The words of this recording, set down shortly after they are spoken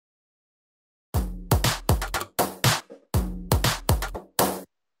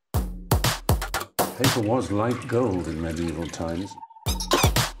Paper was like gold in medieval times.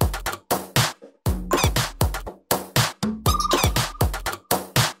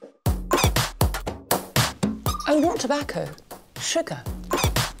 Oh, not tobacco, sugar.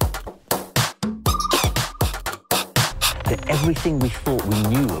 That everything we thought we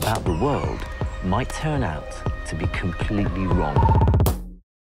knew about the world might turn out to be completely wrong.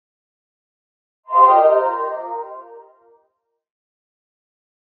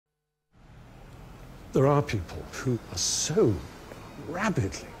 There are people who are so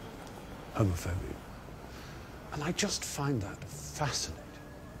rabidly homophobic, and I just find that fascinating.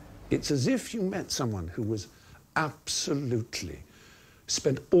 It's as if you met someone who was absolutely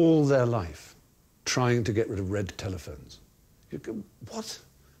spent all their life trying to get rid of red telephones. You go, what?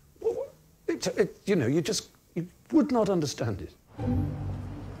 You know, you would not understand it.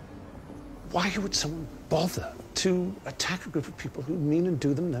 Why would someone bother to attack a group of people who mean and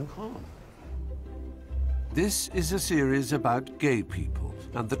do them no harm? This is a series about gay people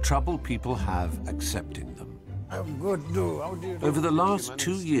and the trouble people have accepting them. I'm good, do. How do you do? Over the last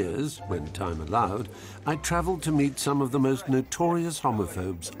 2 years, when time allowed, I travelled to meet some of the most notorious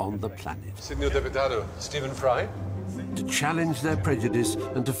homophobes on the planet. Signor Deputado, Stephen Fry? To challenge their prejudice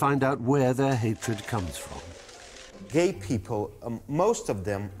and to find out where their hatred comes from. Gay people, most of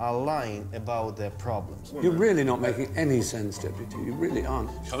them are lying about their problems. You're really not making any sense, Deputy. You really aren't.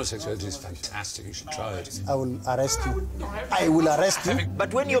 Homosexuality is fantastic. You should try it. I will arrest you. I will arrest you.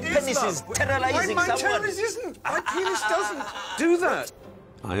 But when your penis is terrorizing My someone... penis isn't. My penis doesn't do that.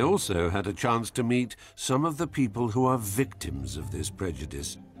 I also had a chance to meet some of the people who are victims of this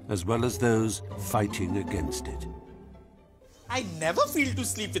prejudice, as well as those fighting against it. I never feel to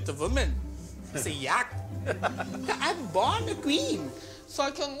sleep with a woman. It's a yuck. I'm born a queen.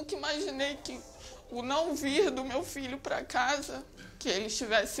 Só que eu nunca imaginei que o não vir do meu filho para casa, que ele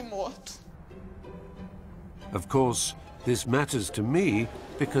estivesse morto. Of course, this matters to me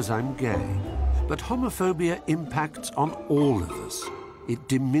because I'm gay. But homophobia impacts on all of us. It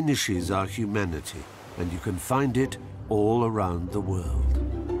diminishes our humanity, and you can find it all around the world.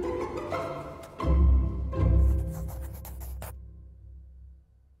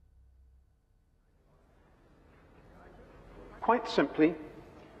 Quite simply,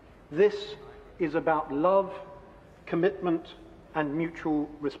 this is about love, commitment, and mutual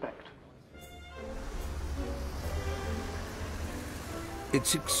respect.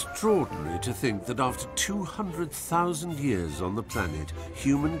 It's extraordinary to think that after 200,000 years on the planet,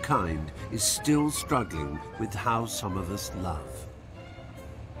 humankind is still struggling with how some of us love.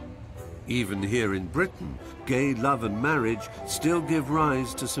 Even here in Britain, gay love and marriage still give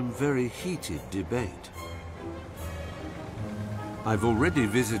rise to some very heated debate. I've already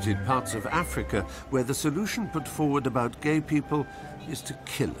visited parts of Africa where the solution put forward about gay people is to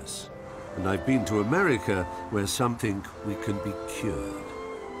kill us. And I've been to America where some think we can be cured.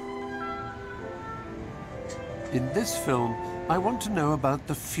 In this film, I want to know about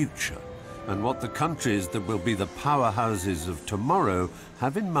the future and what the countries that will be the powerhouses of tomorrow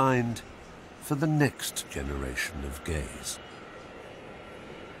have in mind for the next generation of gays.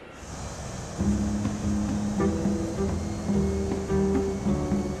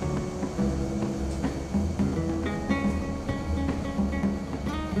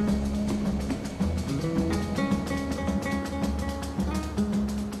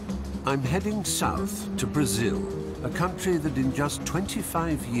 I'm heading south to Brazil, a country that in just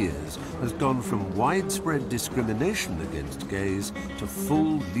 25 years has gone from widespread discrimination against gays to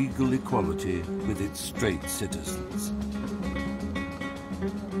full legal equality with its straight citizens.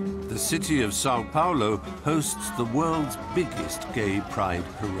 The city of Sao Paulo hosts the world's biggest gay pride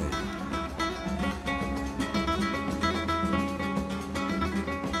parade.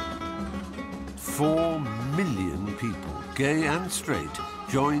 Four million people, gay and straight,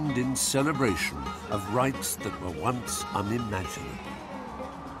 joined in celebration of rights that were once unimaginable.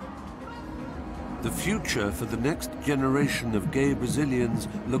 The future for the next generation of gay Brazilians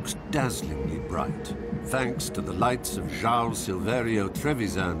looks dazzlingly bright, thanks to the lights of João Silvério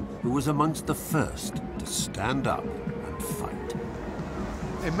Trevisan, who was amongst the first to stand up and fight.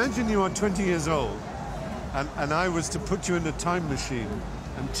 Imagine you are 20 years old, and I was to put you in a time machine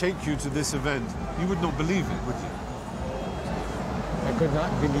and take you to this event. You would not believe it, would you? I could not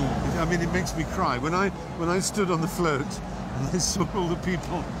believe. I mean, it makes me cry. When I stood on the float and I saw all the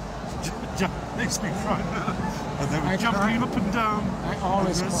people, it makes me cry now. And they were jumping up and down. I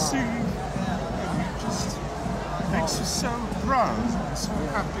always and cry. singing. And it just makes you so proud and so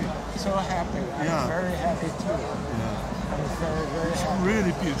happy. So happy. Yeah. I'm very happy too. Yeah. I'm very, very It's happy.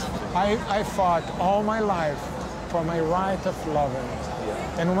 really beautiful. I fought all my life for my right of loving.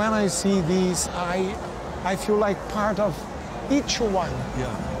 And when I see these, I feel like part of each one.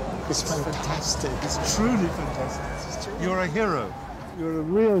 Yeah. It's fantastic. It's truly fantastic. You're a hero. You're a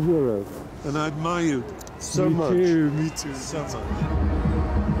real hero. And I admire you so much. Me too. So much.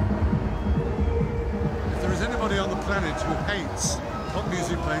 If there is anybody on the planet who hates pop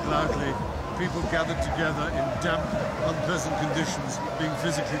music played loudly, people gathered together in damp, unpleasant conditions, being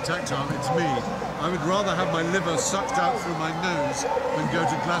physically tactile, it's me. I would rather have my liver sucked out through my nose than go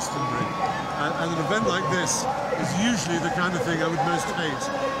to Glastonbury. And an event like this is usually the kind of thing I would most hate.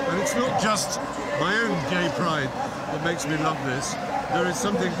 And it's not just my own gay pride that makes me love this. There is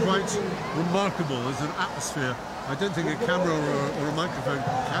something quite remarkable as an atmosphere. I don't think a camera or a microphone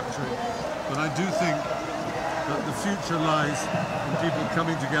can capture it, but I do think that the future lies in people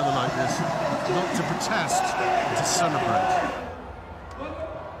coming together like this, not to protest, but to celebrate.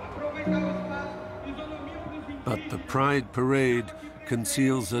 But the Pride Parade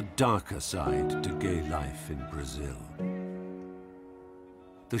conceals a darker side to gay life in Brazil.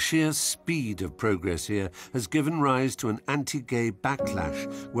 The sheer speed of progress here has given rise to an anti-gay backlash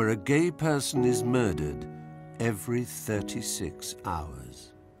where a gay person is murdered every 36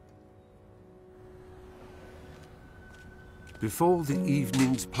 hours. Before the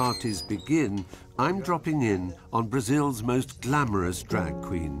evening's parties begin, I'm dropping in on Brazil's most glamorous drag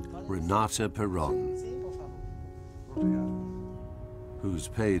queen, Renata Perón, who's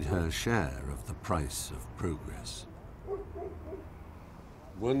paid her share of the price of progress.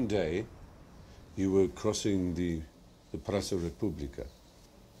 One day, you were crossing the Praça República,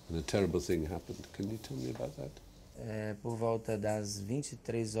 and a terrible thing happened. Can you tell me about that? Por volta das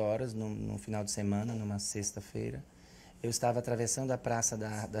 23 horas, num final de semana, numa sexta-feira, eu estava atravessando a Praça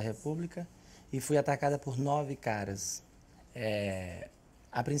da República e fui atacada por 9 caras.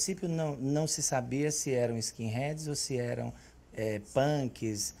 A princípio, não se sabia se eram skinheads ou se eram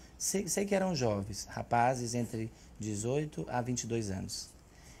punks. Sei que eram jovens, rapazes entre 18 a 22 anos.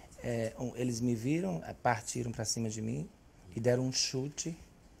 Eles me viram, partiram para cima de mim e deram um chute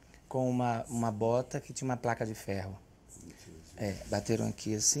com uma bota que tinha uma placa de ferro. Bateram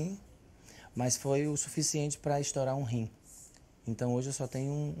aqui assim, mas foi o suficiente para estourar um rim. Então hoje eu só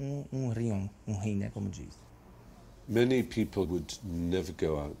tenho um rim, né, como diz. Many people would never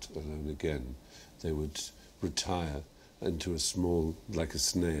go out alone again. They would retire into a small, like a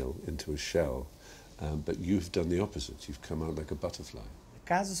snail, into a shell. But you've done the opposite. You've come out like a butterfly.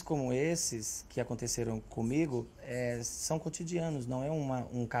 Casos como esses que aconteceram comigo são cotidianos, não é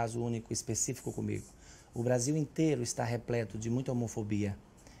um caso único, específico comigo. O Brasil inteiro está repleto de muita homofobia.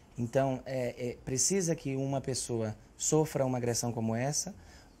 Então, precisa que uma pessoa sofra uma agressão como essa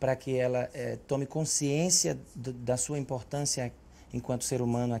para que ela tome consciência da sua importância enquanto ser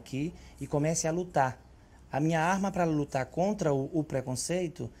humano aqui e comece a lutar. A minha arma para lutar contra o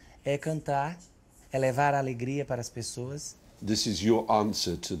preconceito é cantar, é levar a alegria para as pessoas. This is your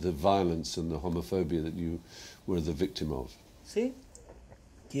answer to the violence and the homophobia that you were the victim of. Sim.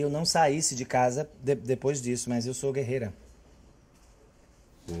 Que eu não saísse de casa depois disso, mas eu sou guerreira.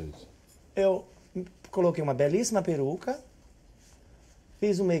 Right. Eu coloquei uma belíssima peruca,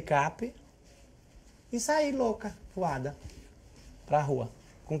 fiz um make-up e saí louca, voada, pra rua,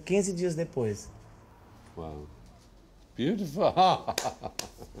 com 15 dias depois. Wow. Beautiful.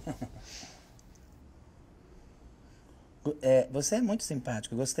 Você é muito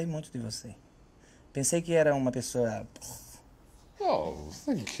simpático, gostei muito de você. Pensei que era uma pessoa... Oh,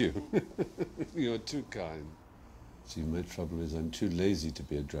 thank you. You're too kind. See, my trouble is I'm too lazy to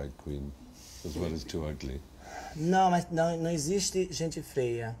be a drag queen, as well as too ugly. Não, mas não existe gente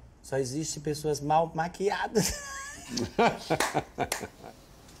feia. Só existe pessoas mal maquiadas.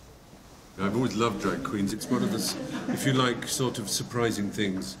 I've always loved drag queens. It's one of the, if you like, sort of surprising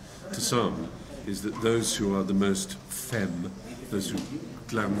things to some, is that those who are the most femme, those who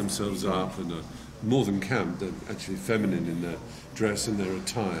glam themselves up and are more than camp, they're actually feminine in their dress and their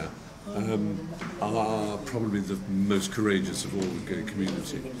attire, are probably the most courageous of all the gay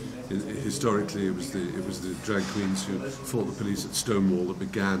community. Historically, it was the drag queens who fought the police at Stonewall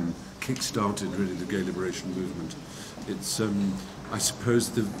that kick-started really the gay liberation movement. It's, I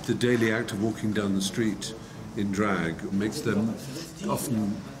suppose, the daily act of walking down the street in drag makes them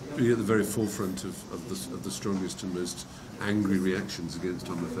often be at the very forefront of the strongest and most angry reactions against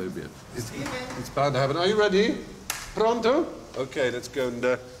homophobia. It's bound to happen. Are you ready? Pronto? Okay, let's go and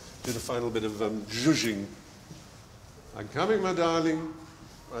do the final bit of zhuzhing. I'm coming, my darling.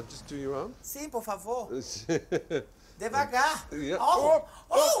 I'll just do your arm. Sim, por favor. Devagar. Yeah.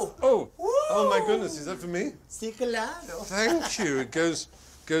 Oh, my goodness, is that for me? Sim, claro. Thank you. It goes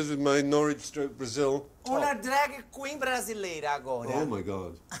Goes with my Norwich stroke Brazil top. Uma drag queen brasileira agora. Oh my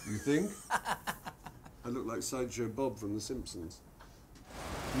God, you think? I look like Sideshow Bob from The Simpsons.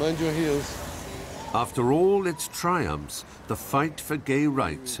 Mind your heels. After all its triumphs, the fight for gay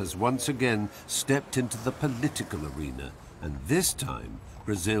rights has once again stepped into the political arena, and this time,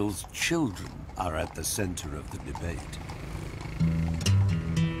 Brazil's children are at the center of the debate.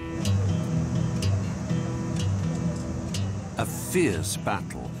 A fierce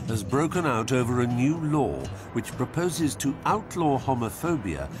battle has broken out over a new law which proposes to outlaw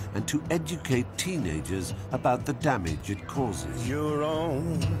homophobia and to educate teenagers about the damage it causes. Your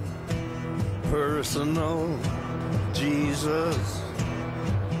own personal Jesus.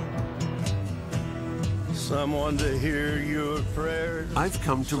 Someone to hear your prayers. I've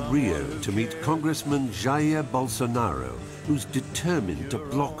come to Rio to meet Congressman Jair Bolsonaro, who's determined to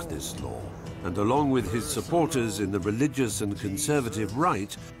block this law, and along with his supporters in the religious and conservative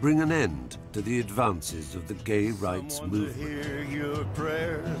right, bring an end to the advances of the gay rights movement. Hear your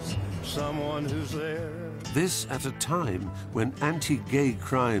prayers. Someone who's there. This at a time when anti-gay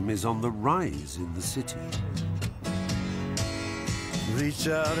crime is on the rise in the city. Reach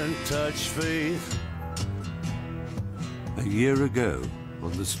out and touch faith. A year ago,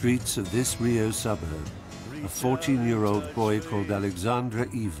 on the streets of this Rio suburb, a 14-year-old boy called Alexandre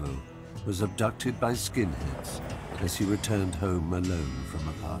Ivo was abducted by skinheads as he returned home alone from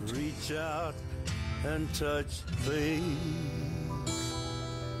a party. Reach out and touch faith.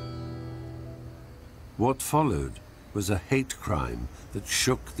 What followed was a hate crime that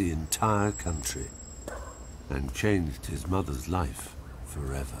shook the entire country and changed his mother's life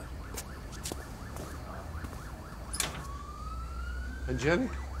forever.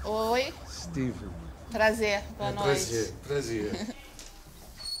 Angelica? Oi. Stephen. Prazer. Boa noite. Prazer.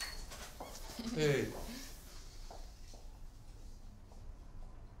 Hey.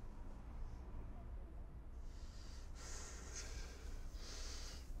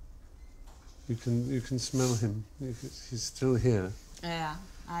 You can smell him. He's still here.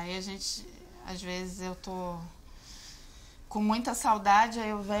 Aí a gente, às vezes eu tô com muita saudade,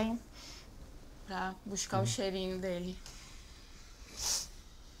 aí eu venho pra buscar o cheirinho dele.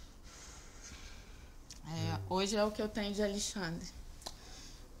 Hoje é o que eu tenho de Alexandre.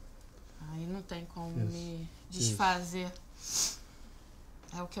 Aí não tem como me desfazer.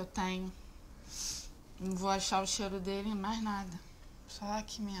 É o que eu tenho. Não vou achar o cheiro dele em mais nada. Só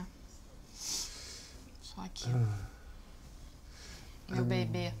aqui mesmo. Só aqui. Meu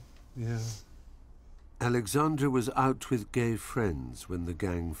bebê. Yeah. Alexandra was out with gay friends when the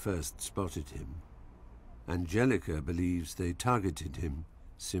gang first spotted him. Angelica believes they targeted him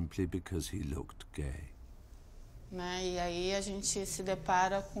simply because he looked gay. Né? E aí a gente se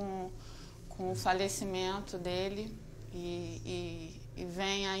depara com o falecimento dele e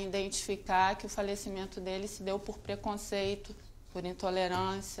vem a identificar que o falecimento dele se deu por preconceito, por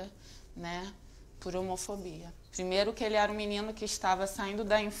intolerância, né? Por homofobia. Primeiro que ele era um menino que estava saindo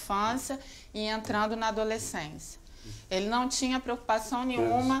da infância e entrando na adolescência. Ele não tinha preocupação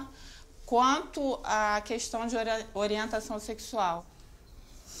nenhuma quanto à questão de orientação sexual.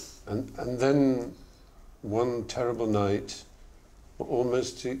 And then one terrible night,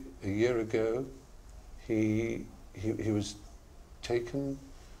 almost a year ago, he was taken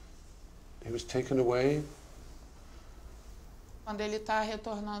away. Quando ele está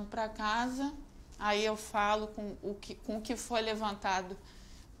retornando para casa, aí eu falo com o que foi levantado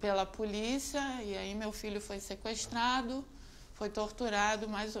pela polícia, e aí meu filho foi sequestrado, foi torturado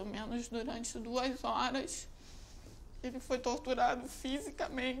mais ou menos durante 2 horas. Ele foi torturado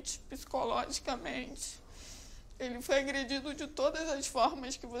fisicamente, psicologicamente. Ele foi agredido de todas as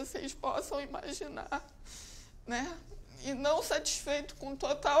formas que vocês possam imaginar, né? E não satisfeito com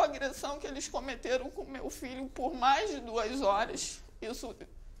total agressão que eles cometeram com meu filho por mais de 2 horas. Isso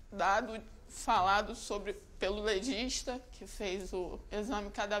falado pelo legista, que fez o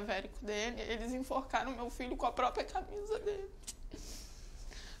exame cadavérico dele. Eles enforcaram meu filho com a própria camisa dele.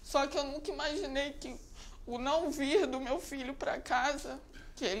 Só que eu nunca imaginei que o não vir do meu filho para casa,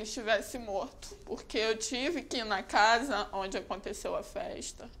 que ele estivesse morto. Porque eu tive que ir na casa onde aconteceu a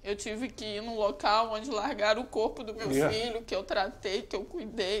festa. Eu tive que ir no local onde largaram o corpo do meu filho, que eu tratei, que eu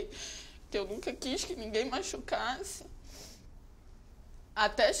cuidei, que eu nunca quis que ninguém machucasse.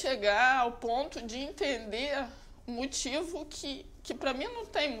 Até chegar ao ponto de entender o motivo que para mim não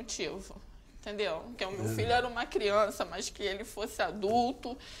tem motivo, entendeu? Que o meu filho era uma criança, mas que ele fosse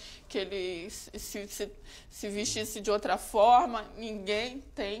adulto, que ele se vestisse de outra forma. Ninguém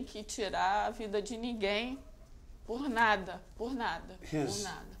tem que tirar a vida de ninguém por nada, por nada.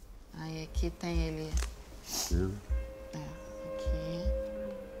 Aí aqui tem ele. Aqui.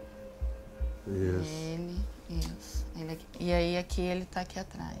 Yes. Ele, isso. Ele aqui. E aí aqui ele tá aqui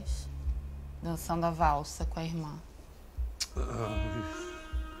atrás, dançando a valsa com a irmã.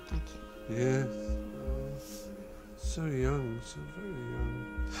 Aqui. Yes. So young, so very young.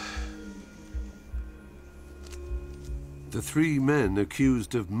 The three men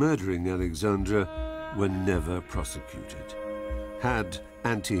accused of murdering Alexandra were never prosecuted. Had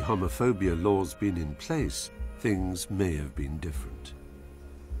anti-homophobia laws been in place, things may have been different.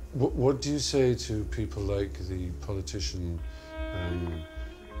 What do you say to people like the politician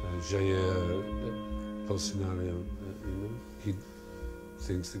Jair Bolsonaro? He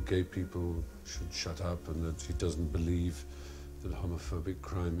thinks that gay people should shut up and that he doesn't believe that homophobic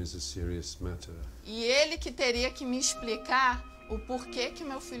crime is a serious matter. E ele que teria que me explicar o porquê que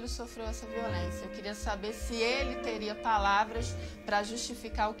meu filho sofreu essa violência. Eu queria saber se ele teria palavras para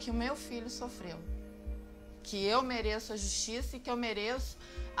justificar o que o meu filho sofreu. Que eu mereço a justiça e que eu mereço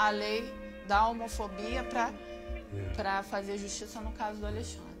a lei da homofobia para fazer justiça no caso do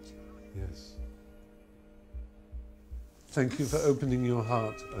Alexandre. Yes. Thank you for opening your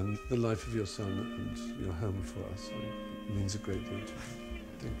heart and the life of your son and your home for us. It means a great deal to me.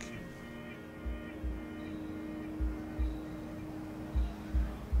 Thank you.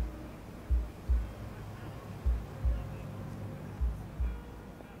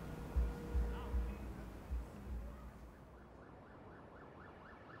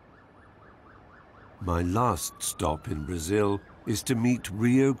 My last stop in Brazil is to meet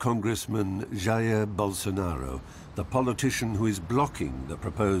Rio Congressman Jair Bolsonaro, the politician who is blocking the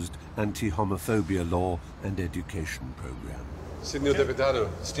proposed anti-homophobia law and education program. Senor Deputado,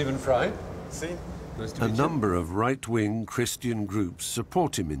 Stephen Fry? Sim. Nice to A meet you. number of right-wing Christian groups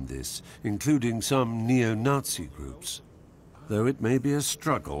support him in this, including some neo-Nazi groups. Though it may be a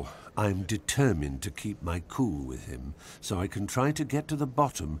struggle, I'm determined to keep my cool with him, so I can try to get to the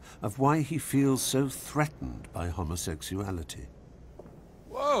bottom of why he feels so threatened by homosexuality.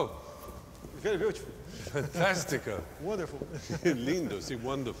 Whoa! Very beautiful. Fantastico. Wonderful. Lindo, sí,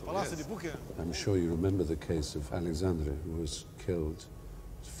 wonderful. Palácio de Yes. Buckingham. I'm sure you remember the case of Alexandra, who was killed,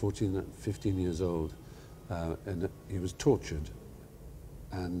 15 years old, and he was tortured.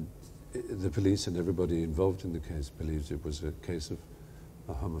 And the police and everybody involved in the case believes it was a case of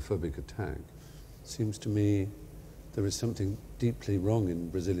a homophobic attack. Seems to me there is something deeply wrong in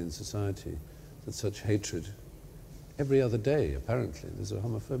Brazilian society, that such hatred, every other day, apparently, there's a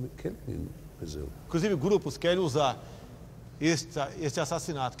homophobic killing in Brazil. Inclusive, grupos querem usar este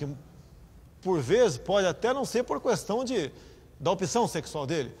assassinato, que por vezes pode até não ser por questão da opção sexual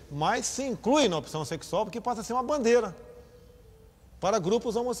dele, mas se inclui na opção sexual porque passa a ser uma bandeira para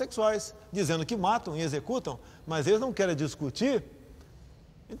grupos homossexuais, dizendo que matam e executam, mas eles não querem discutir.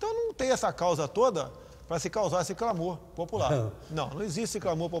 Então não tem essa causa toda para se causar esse clamor popular. Não existe esse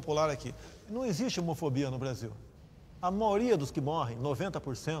clamor popular aqui. Não existe homofobia no Brasil. A maioria dos que morrem,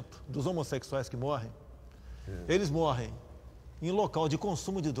 90% dos homossexuais que morrem, eles morrem em local de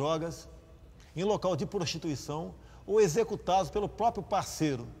consumo de drogas, em local de prostituição ou executados pelo próprio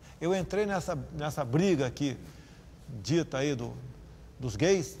parceiro. Eu entrei nessa briga aqui, dita aí dos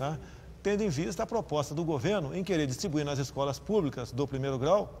gays, tá? Tendo em vista a proposta do governo em querer distribuir nas escolas públicas do primeiro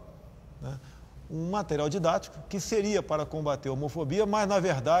grau, né, um material didático que seria para combater a homofobia, mas na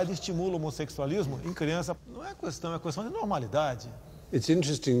verdade estimula o homossexualismo em criança. Não é questão de normalidade. It's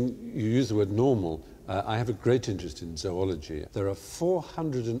interesting you use the word normal. I have a great interest in zoology. There are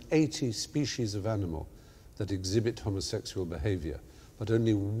 480 species of animal that exhibit homosexual behavior, but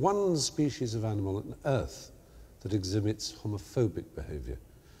only one species of animal on Earth that exhibits homophobic behavior.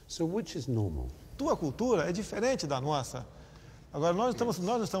 So which is normal? Tua cultura é diferente da nossa. Agora, nós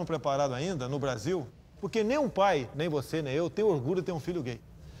não estamos preparados ainda, no Brasil, porque nem um pai, nem você, nem eu, tem orgulho de ter um filho gay.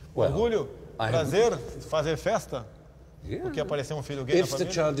 Orgulho, prazer, fazer festa, porque apareceu um filho gay na família.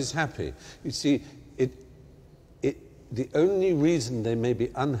 If the child is happy, you see, the only reason they may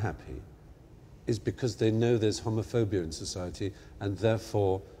be unhappy is because they know there's homophobia in society and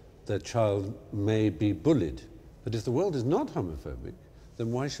therefore their child may be bullied. But if the world is not homophobic,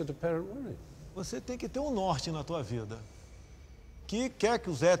 then why should a parent worry? Você tem que ter um norte na tua vida, que quer que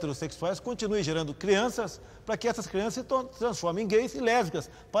os heterossexuais continuem gerando crianças, para que essas crianças se transformem em gays e lésbicas,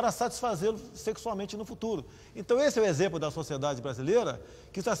 para satisfazê-los sexualmente no futuro. Então esse é o exemplo da sociedade brasileira,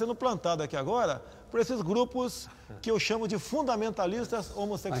 que está sendo plantado aqui agora por esses grupos que eu chamo de fundamentalistas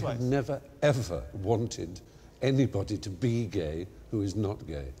homossexuais. I have never, ever wanted anybody to be gay who is not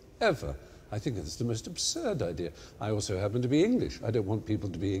gay. Ever. I think that's the most absurd idea. I also happen to be English. I don't want people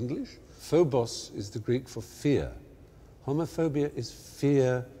to be English. Phobos is the Greek for fear. Homophobia is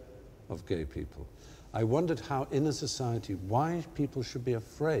fear of gay people. I wondered how in a society, why people should be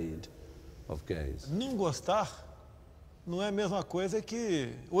afraid of gays. Não gostar não é a mesma coisa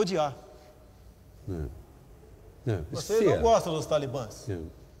que odiar. No. No, it's Vocês fear. não gostam dos talibãs. Yeah.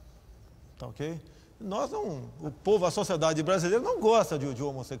 Tá ok? Nós não, o povo, a sociedade brasileira não gosta de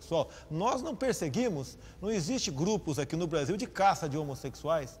homossexual. Nós não perseguimos, não existe grupos aqui no Brasil de caça de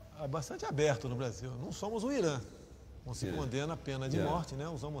homossexuais. É bastante aberto no Brasil. Não somos o Irã. Não se condena a pena de morte, né,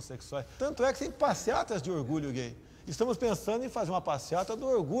 os homossexuais. Tanto é que tem passeatas de orgulho gay. Estamos pensando em fazer uma passeata do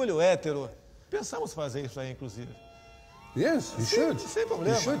orgulho hétero. Pensamos fazer isso aí, inclusive. Yes, you should. Sem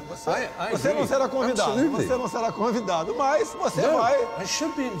problema. You should. Você não será convidado. Absolutely. Você não será convidado, mas você vai. I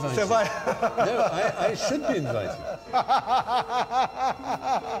should be invited. Você vai. No, I should be invited.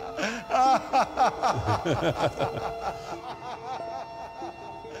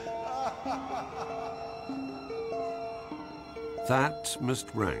 That must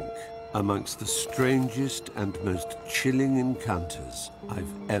rank amongst the strangest and most chilling encounters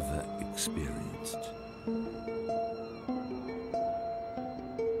I've ever experienced.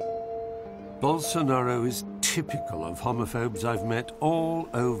 Bolsonaro is typical of homophobes I've met all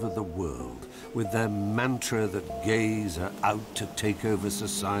over the world, with their mantra that gays are out to take over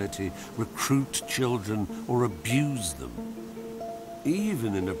society, recruit children, or abuse them.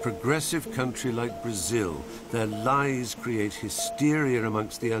 Even in a progressive country like Brazil, their lies create hysteria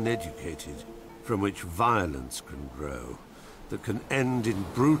amongst the uneducated, from which violence can grow, that can end in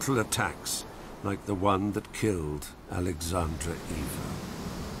brutal attacks like the one that killed Alexandra Eva.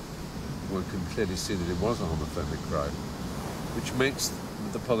 One can clearly see that it was a homophobic crime, which makes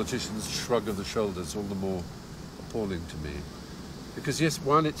the politicians' shrug of the shoulders all the more appalling to me. Because yes,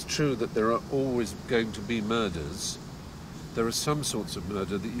 while it's true that there are always going to be murders, there are some sorts of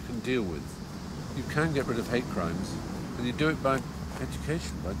murder that you can deal with. You can get rid of hate crimes, and you do it by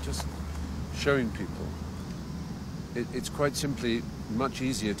education, by just showing people. It's quite simply much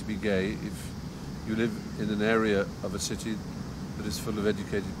easier to be gay if you live in an area of a city that is full of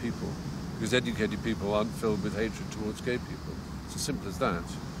educated people, because educated people aren't filled with hatred towards gay people. It's as simple as that.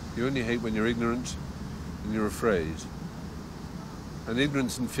 You only hate when you're ignorant and you're afraid. And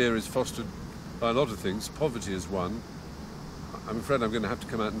ignorance and fear is fostered by a lot of things. Poverty is one. I'm afraid I'm going to have to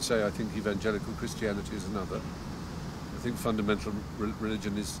come out and say I think evangelical Christianity is another. I think fundamental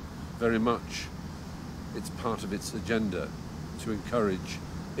religion is very much, it's part of its agenda to encourage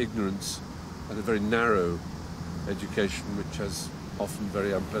ignorance and a very narrow education which has often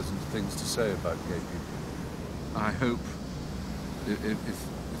very unpleasant things to say about gay people. I hope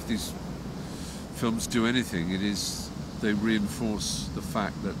if these films do anything, it is they reinforce the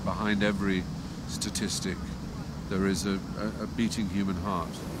fact that behind every statistic there is a beating human heart.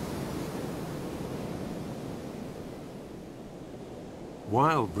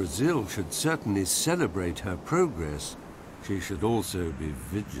 While Brazil should certainly celebrate her progress, she should also be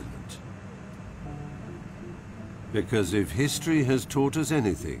vigilant. Because if history has taught us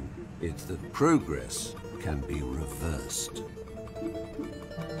anything, it's that progress can be reversed.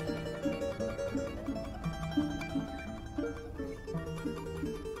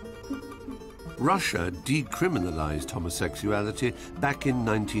 Russia decriminalized homosexuality back in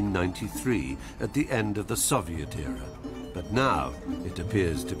 1993 at the end of the Soviet era, but now it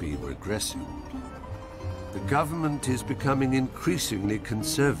appears to be regressing. The government is becoming increasingly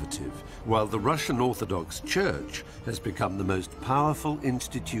conservative, while the Russian Orthodox Church has become the most powerful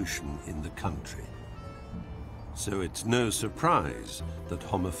institution in the country. So it's no surprise that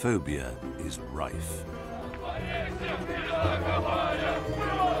homophobia is rife.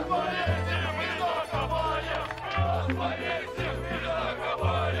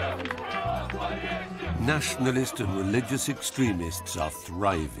 Nationalist and religious extremists are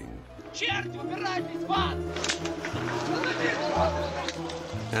thriving.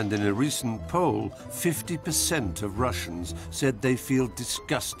 And in a recent poll, 50% of Russians said they feel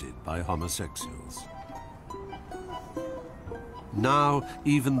disgusted by homosexuals. Now,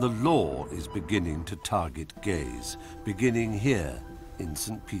 even the law is beginning to target gays, beginning here in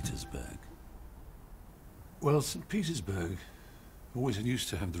St. Petersburg. Well, St. Petersburg always used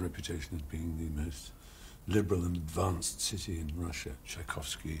to have the reputation of being the most liberal and advanced city in Russia.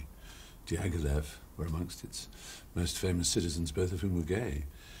 Tchaikovsky, Diaghilev were amongst its most famous citizens, both of whom were gay.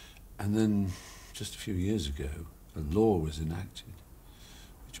 And then, just a few years ago, a law was enacted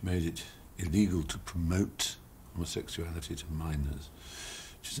which made it illegal to promote homosexuality to minors,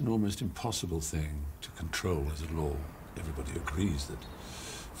 which is an almost impossible thing to control as a law. Everybody agrees that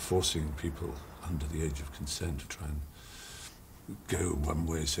forcing people under the age of consent to try and go one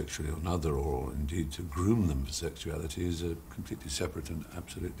way sexually or another, or indeed to groom them for sexuality, is a completely separate and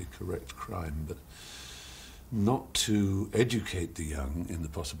absolutely correct crime. But not to educate the young in the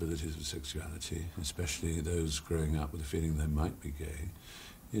possibilities of sexuality, especially those growing up with a feeling they might be gay,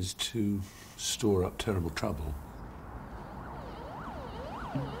 is to store up terrible trouble.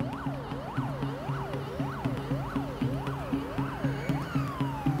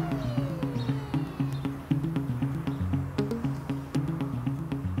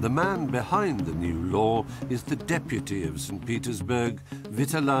 The man behind the new law is the deputy of St. Petersburg,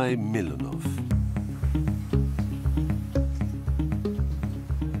 Vitaly Milanov.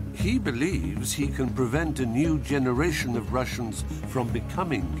 He believes he can prevent a new generation of Russians from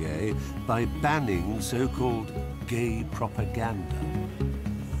becoming gay by banning so-called gay propaganda.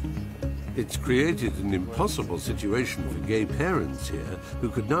 It's created an impossible situation for gay parents here who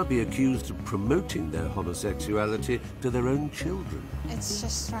could now be accused of promoting their homosexuality to their own children. It's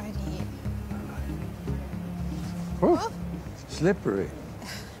just right here. Oh, slippery.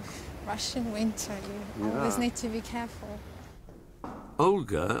 Russian winter, you always need to be careful.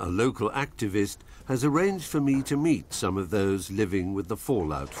 Olga, a local activist, has arranged for me to meet some of those living with the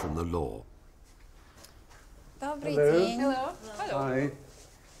fallout from the law. Добрый день. Hello. Hello. Hi.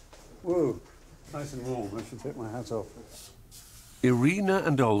 Whoa, nice and warm. I should take my hat off. Irina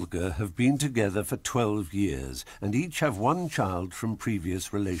and Olga have been together for 12 years and each have one child from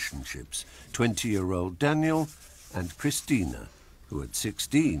previous relationships, 20-year-old Daniel and Christina, who at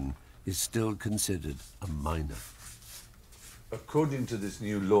 16 is still considered a minor. According to this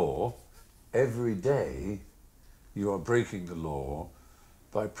new law, every day you are breaking the law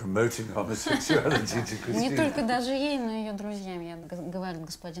by promoting homosexuality to Christina. Не только даже ей, но и ее друзьям. Я говорит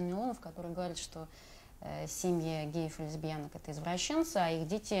господин Милонов, который говорит, что семьи геев и лесбиянок это извращенцы, а их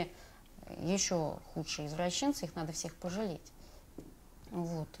дети еще худшие извращенцы, их надо всех пожалеть.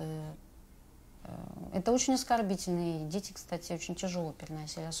 Вот. Это очень оскорбительно, и дети, кстати, очень тяжело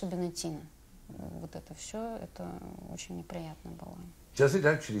переносили, особенно Тина. Вот это все, это очень неприятно было. Does it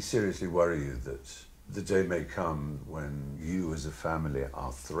actually seriously worry you that the day may come when you as a family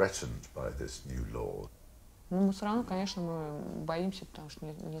are threatened by this new law? Ну, мы все равно, конечно, мы боимся, потому что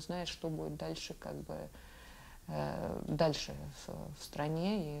не знаешь, что будет дальше, как бы, дальше в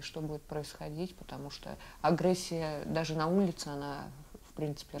стране и что будет происходить, потому что агрессия даже на улице, она, в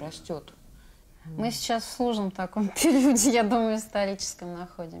принципе, растет. Мы сейчас в сложном таком периоде, я думаю, историческом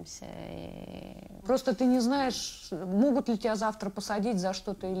находимся. Просто ты не знаешь, могут ли тебя завтра посадить за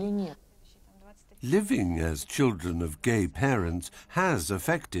что-то или нет. Living as children of gay parents has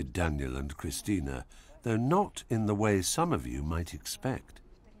affected Daniel and Christina, though not in the way some of you might expect.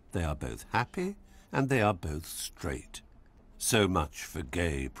 They are both happy and they are both straight. So much for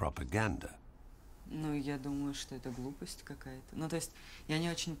gay propaganda. Ну, я думаю, что это глупость какая-то. Ну, то есть, я не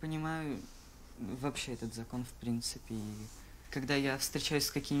очень понимаю вообще этот закон в принципе. И когда я встречаюсь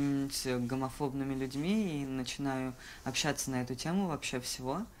с какими-нибудь гомофобными людьми и начинаю общаться на эту тему вообще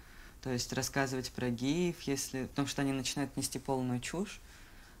всего, то есть рассказывать про геев, потому что они начинают нести полную чушь,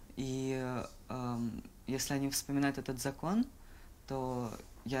 и если они вспоминают этот закон, то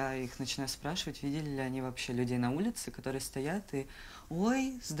я их начинаю спрашивать, видели ли они вообще людей на улице, которые стоят и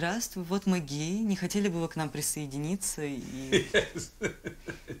 «Ой, здравствуй, вот мы геи, не хотели бы вы к нам присоединиться?» и... Yes,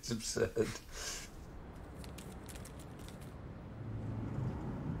 it's absurd.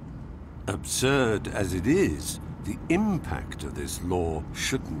 Absurd as it is, the impact of this law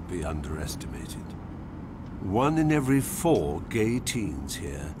shouldn't be underestimated. 1 in every 4 gay teens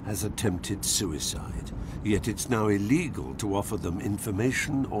here has attempted suicide, yet it's now illegal to offer them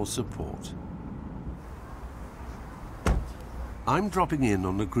information or support. I'm dropping in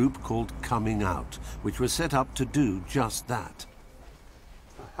on a group called Coming Out, which was set up to do just that.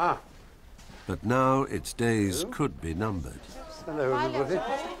 Aha. But now its days could be numbered. Hello, everybody.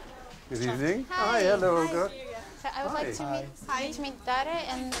 Good evening. Hi. Hello, Olga. So I would like to meet Dara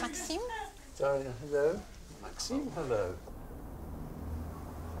and Maxim. Daria, hello. Maxime, hello.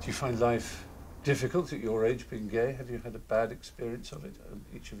 Do you find life difficult at your age, being gay? Have you had a bad experience of it,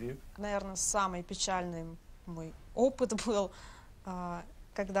 each of you? Наверное, самый печальный мой опыт был,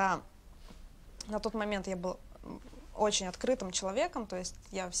 когда на тот момент я был очень открытым человеком, то есть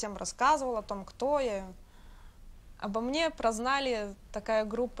я всем рассказывала о том, кто я. Обо мне прознали такая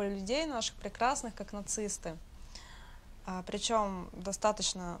группа людей наших прекрасных, как нацисты. Причем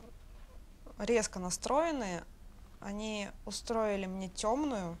достаточно резко настроенные. Они устроили мне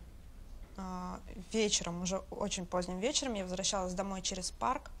темную вечером, уже очень поздним вечером. Я возвращалась домой через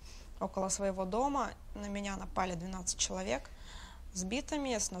парк, около своего дома. На меня напали 12 человек с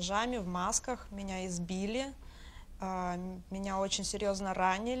битами, с ножами, в масках. Меня избили, меня очень серьезно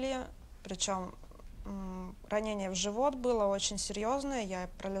ранили. Причем ранение в живот было очень серьезное. Я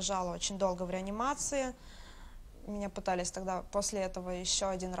пролежала очень долго в реанимации. меня пытались тогда после этого еще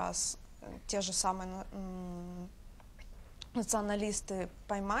один раз те же самые националисты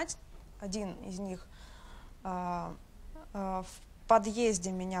поймать. Один из них в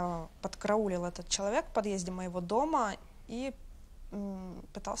подъезде меня подкараулил этот человек, в подъезде моего дома, и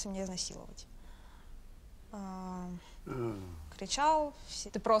пытался меня изнасиловать. Кричал,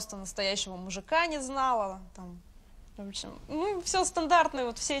 ты просто настоящего мужика не знала. Там, в общем, все стандартное,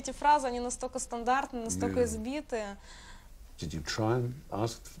 вот все эти фразы, они настолько стандартные, настолько избитые. Did you try and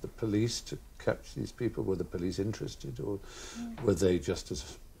ask the police to catch these people? Were the police interested, or were they just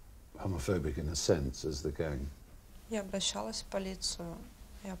as homophobic in a sense as the gang? Я обращалась в полицию,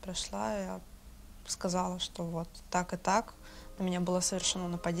 я пришла, я сказала, что вот так и так, на меня было совершено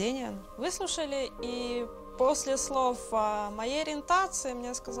нападение. Выслушали, и после слов о моей ориентации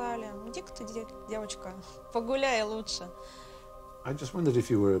мне сказали, иди-ка ты, девочка, погуляй лучше. I just wondered if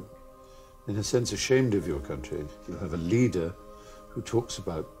you were, in a sense, ashamed of your country. You have a leader who talks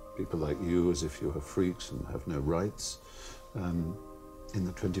about people like you as if you are freaks and have no rights in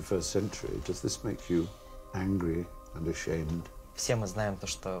the 21st century. Does this make you angry and ashamed? Все мы знаем то,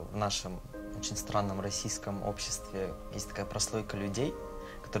 что в нашем очень странном российском обществе есть такая прослойка людей,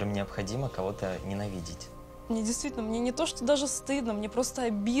 которым необходимо кого-то ненавидеть. Мне действительно, мне не то, что даже стыдно, мне просто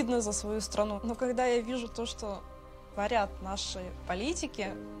обидно за свою страну. Но когда я вижу то, что творят наши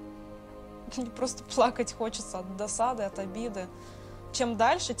политики, мне просто плакать хочется от досады, от обиды. Чем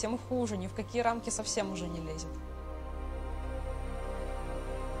дальше, тем хуже, ни в какие рамки совсем уже не лезет.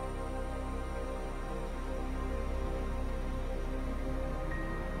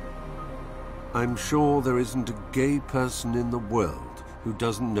 I'm sure there isn't a gay person in the world who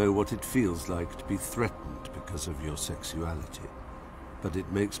doesn't know what it feels like to be threatened because of your sexuality. But it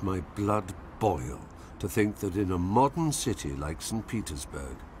makes my blood boil to think that in a modern city like St.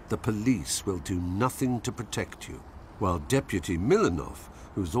 Petersburg, the police will do nothing to protect you, while Deputy Milanov,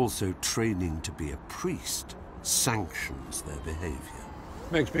 who's also training to be a priest, sanctions their behavior.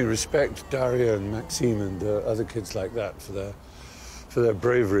 Makes me respect Daria and Maxime and other kids like that for their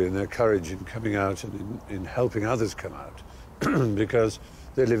bravery and their courage in coming out and in helping others come out, because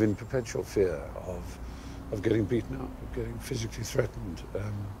they live in perpetual fear of getting beaten up, of getting physically threatened.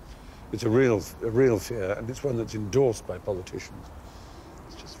 It's a real fear, and it's one that's endorsed by politicians.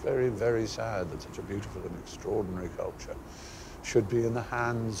 It's just very, very sad that such a beautiful and extraordinary culture should be in the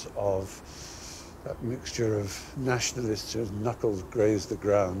hands of that mixture of nationalists whose knuckles graze the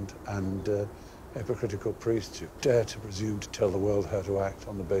ground and hypocritical priests who dare to presume to tell the world how to act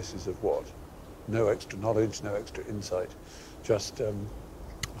on the basis of what? No extra knowledge, no extra insight, just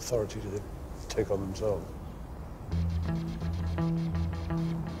authority to take on themselves.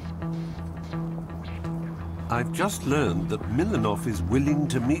 I've just learned that Milanov is willing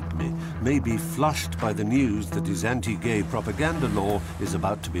to meet me, maybe flushed by the news that his anti-gay propaganda law is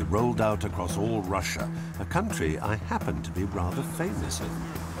about to be rolled out across all Russia, a country I happen to be rather famous in.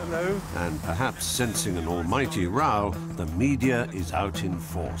 Hello. And perhaps sensing an almighty row, the media is out in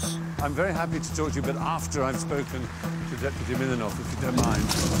force. I'm very happy to talk to you, but after I've spoken to Deputy Milanov, if you don't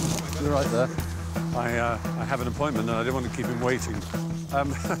mind. You're right there. I have an appointment and I don't want to keep him waiting.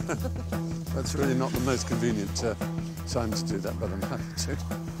 That's really not the most convenient time to do that, but I'm happy to.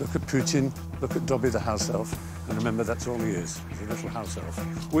 Look at Putin, look at Dobby the house elf, and remember that's all he is, he's a little house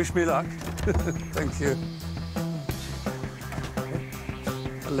elf. Wish me luck. Thank you.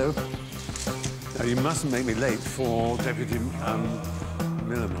 Hello. Now, you mustn't make me late for Deputy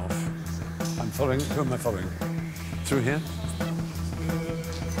Milanov. I'm following, who am I following? Through here?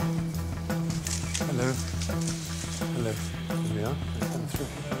 Hello. Hello. Here we are. Come through.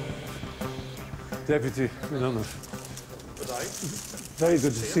 Deputy Milanov. Very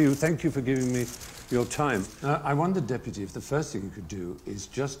good to see you. Thank you for giving me your time. I wondered, Deputy, if the first thing you could do is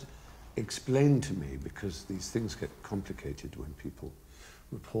just explain to me, because these things get complicated when people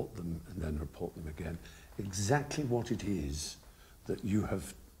report them and then report them again, exactly what it is that you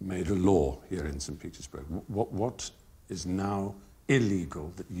have made a law here in St. Petersburg. What is now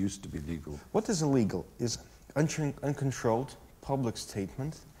illegal that used to be legal? What is illegal is uncontrolled public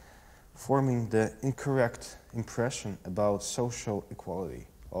statement forming the incorrect impression about social equality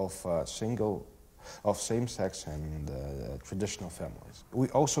of same-sex and traditional families. We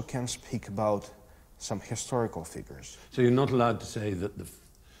also can speak about some historical figures. So you're not allowed to say that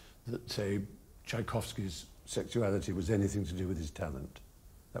say Tchaikovsky's sexuality was anything to do with his talent.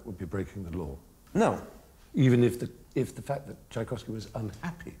 That would be breaking the law. No. Even if the fact that Tchaikovsky was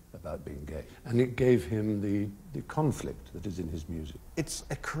unhappy about being gay, and it gave him the conflict that is in his music. It's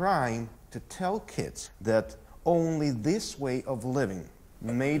a crime to tell kids that only this way of living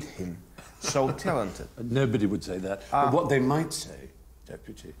made him so talented. Nobody would say that. But what they might say,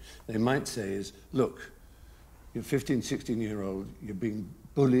 Deputy, they might say is, look, you're 15, 16-year-old, you're being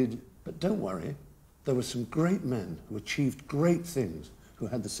bullied, but don't worry, there were some great men who achieved great things who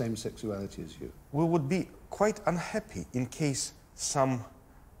had the same sexuality as you. We would be quite unhappy in case some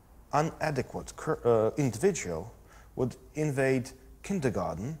inadequate individual would invade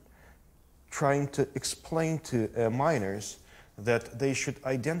kindergarten trying to explain to minors that they should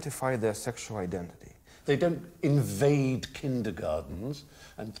identify their sexual identity. They don't invade kindergartens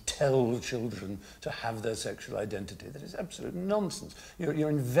and tell children to have their sexual identity. That is absolute nonsense. You're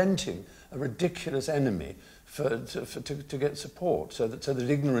inventing a ridiculous enemy to get support, so that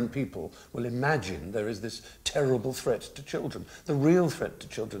ignorant people will imagine there is this terrible threat to children. The real threat to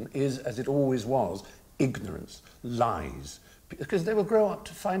children is, as it always was, ignorance, lies, because they will grow up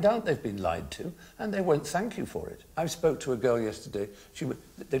to find out they've been lied to, and they won't thank you for it. I spoke to a girl yesterday.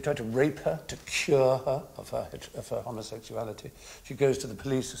 They tried to rape her to cure her of her homosexuality. She goes to the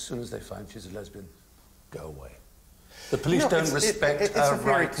police as soon as they find she's a lesbian. Go away. The police don't respect her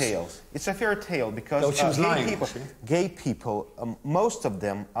rights. It's a fairy tale because No, she was lying, gay people, most of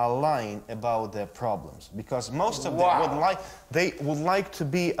them are lying about their problems because most of them would like to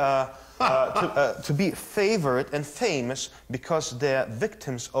be to be favored and famous because they're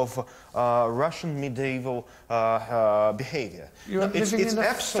victims of Russian medieval behavior. You're living in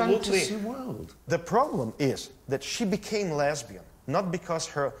a fantasy world. The problem is that she became lesbian, not because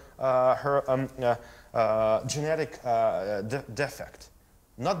her genetic defect,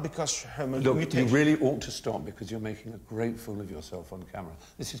 not because her Look, mutation. you really ought to stop because you're making a great fool of yourself on camera.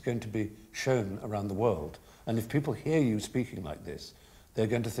 This is going to be shown around the world, and if people hear you speaking like this, they're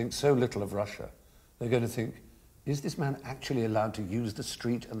going to think so little of Russia. They're going to think, is this man actually allowed to use the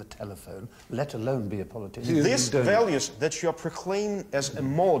street and the telephone, let alone be a politician? These values that you are proclaiming as a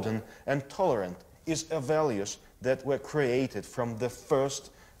modern and tolerant is a values that were created from the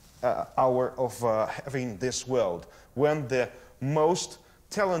first hour of having this world, when the most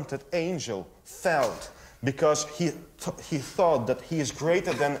talented angel felt because he thought that he is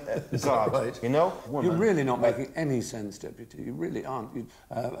greater than God, right? You know? You're really not making any sense, Deputy. You really aren't.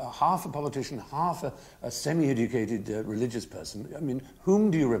 Half a politician, half a semi-educated religious person. I mean,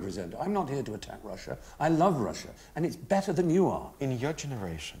 whom do you represent? I'm not here to attack Russia. I love Russia, and it's better than you are. In your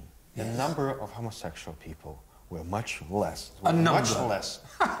generation, the number of homosexual people were much less. Much less.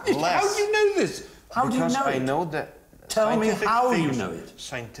 How do you know this? How do you know it? Because I know that. Tell me how you know it.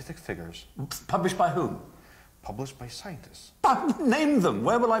 Scientific figures. Published by whom? Published by scientists. Name them.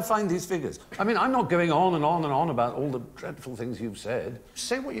 Where will I find these figures? I mean, I'm not going on and on and on about all the dreadful things you've said.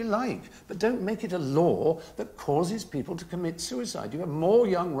 Say what you like, but don't make it a law that causes people to commit suicide. You have more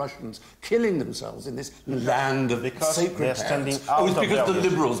young Russians killing themselves in this land of sacred they're standing parents. out it's of because the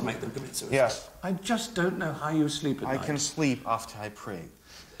values. liberals make them commit suicide. Yes. I just don't know how you sleep at night. I can sleep after I pray.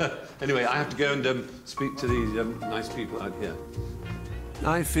 Anyway, I have to go and speak to these nice people out here.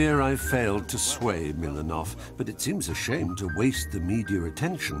 I fear I failed to sway Milanov, but it seems a shame to waste the media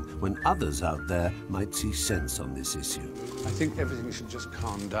attention when others out there might see sense on this issue. I think everything should just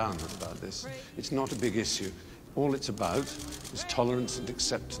calm down about this. It's not a big issue. All it's about is tolerance and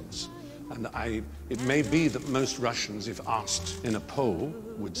acceptance. And it may be that most Russians, if asked in a poll,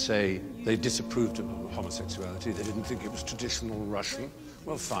 would say they disapproved of homosexuality. They didn't think it was traditional Russian.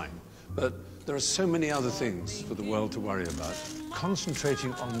 Well, fine. But there are so many other things for the world to worry about.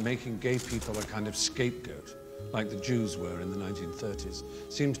 Concentrating on making gay people a kind of scapegoat, like the Jews were in the 1930s,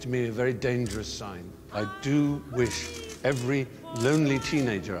 seems to me a very dangerous sign. I do wish every lonely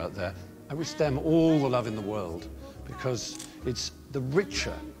teenager out there, I wish them all the love in the world, because it's the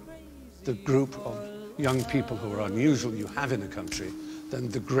richer the group of young people who are unusual you have in a country, then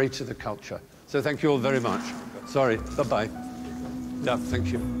the greater the culture. So thank you all very much. Sorry, bye-bye. Yeah,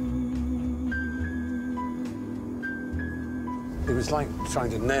 thank you. It was like trying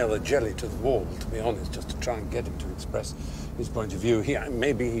to nail a jelly to the wall, to be honest, just to try and get him to express his point of view.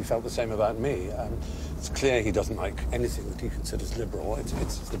 Maybe he felt the same about me. It's clear he doesn't like anything that he considers liberal.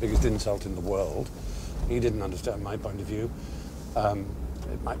 It's the biggest insult in the world. He didn't understand my point of view.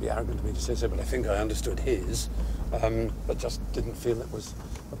 It might be arrogant of me to say so, but I think I understood his, but just didn't feel it was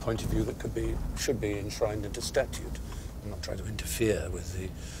a point of view that should be enshrined into statute. I'm not trying to interfere with the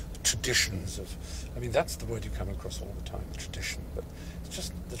traditions of... I mean, that's the word you come across all the time, tradition. But it's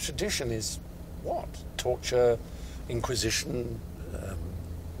just, the tradition is what? Torture, inquisition,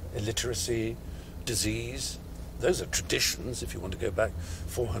 illiteracy, disease. Those are traditions, if you want to go back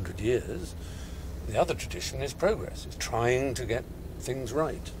 400 years. The other tradition is progress. It's trying to get things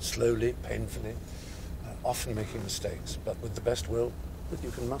right, slowly, painfully, often making mistakes, but with the best will that you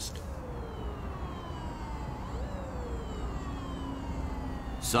can muster.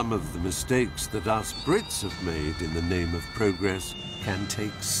 Some of the mistakes that us Brits have made in the name of progress can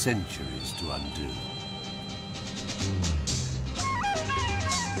take centuries to undo.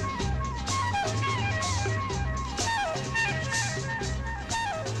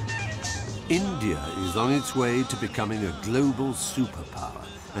 India is on its way to becoming a global superpower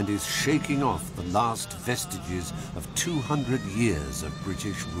and is shaking off the last vestiges of 200 years of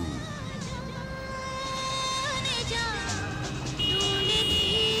British rule.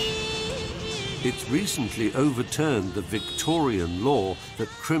 It's recently overturned the Victorian law that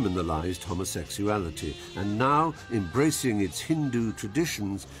criminalized homosexuality, and now, embracing its Hindu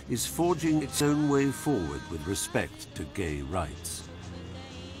traditions, is forging its own way forward with respect to gay rights.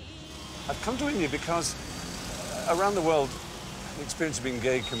 I've come to India because around the world, the experience of being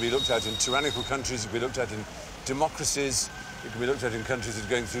gay can be looked at in tyrannical countries, it can be looked at in democracies, it can be looked at in countries that are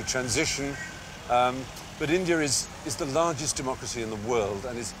going through transition. But India is the largest democracy in the world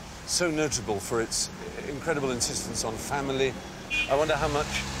and is so notable for its incredible insistence on family. I wonder how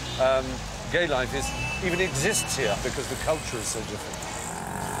much gay life even exists here because the culture is so different.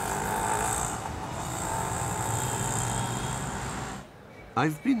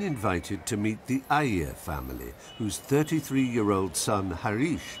 I've been invited to meet the Iyer family, whose 33-year-old son,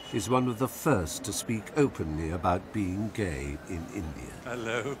 Harish, is one of the first to speak openly about being gay in India.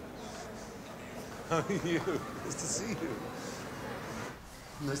 Hello. How are you? Nice to see you.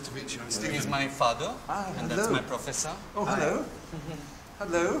 Nice to meet you. Steve is my father, and that's my professor. Oh, hello.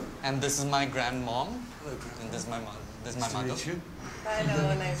 Hello. And this is my grandmom. Hello. And this is my mother. This is my mother. Nice to meet you.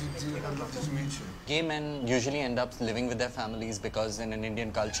 Hello, nice to meet you. Lovely to meet you. Gay men usually end up living with their families because in an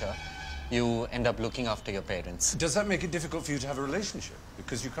Indian culture, you end up looking after your parents. Does that make it difficult for you to have a relationship?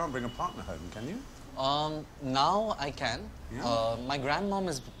 Because you can't bring a partner home, can you? Now I can. Yeah. My grandmom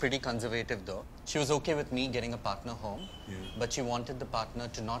is pretty conservative though. She was okay with me getting a partner home, but she wanted the partner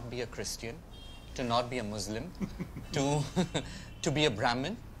to not be a Christian, to not be a Muslim, to be a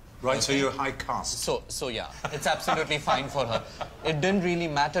Brahmin. Right, okay. So you're high caste. So yeah, it's absolutely fine for her. It didn't really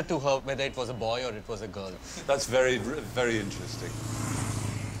matter to her whether it was a boy or it was a girl. That's very, very interesting.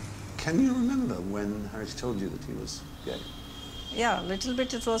 Can you remember when Harish told you that he was gay? Yeah, a little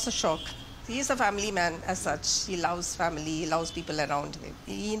bit it was a shock. He is a family man as such. He loves family, he loves people around him.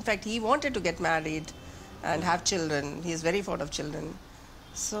 In fact, he wanted to get married and have children. He is very fond of children.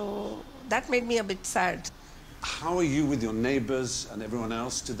 So that made me a bit sad. How are you with your neighbors and everyone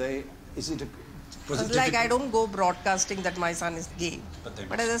else today? Was it like I don't go broadcasting that my son is gay.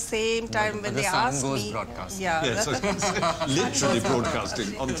 But at the same time, when they ask me... broadcasting. Yeah. Yes, literally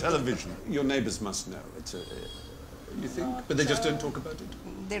broadcasting on television. Your neighbors must know. You think? But they just don't talk about it?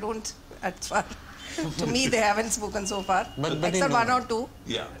 They don't, as far. To me, they haven't spoken so far. But except one or two.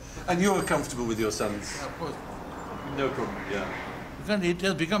 Yeah. And you're comfortable with your sons? Yeah, of course. No problem, yeah. Because it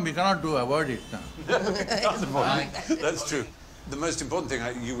has become, we cannot avoid it now. That's true. The most important thing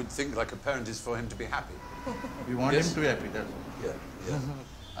you would think like a parent is for him to be happy. We want him to be happy, that's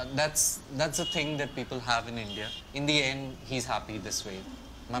yeah. That's a thing that people have in India. In the end, he's happy this way.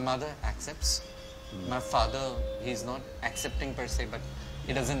 My mother accepts. My father, he's not accepting per se, but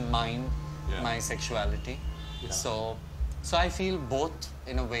he doesn't mind my sexuality. Yeah. So I feel both,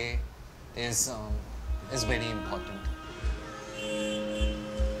 in a way, is very important.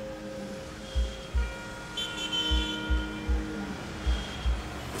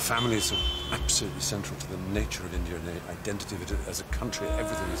 Family is absolutely central to the nature of India and the identity of it as a country.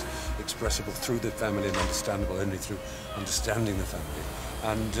 Everything is expressible through the family and understandable only through understanding the family.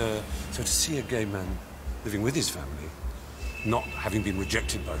 And so to see a gay man living with his family, not having been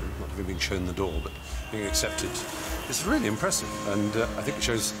rejected by them, not having been shown the door, but being accepted, is really impressive. And I think it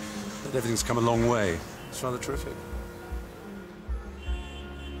shows that everything's come a long way. It's rather terrific.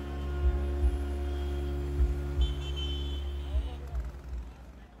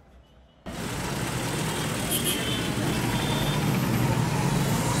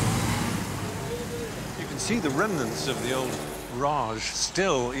 See the remnants of the old Raj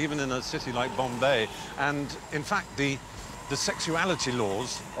still, even in a city like Bombay. And in fact, the sexuality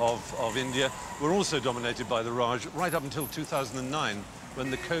laws of India were also dominated by the Raj right up until 2009,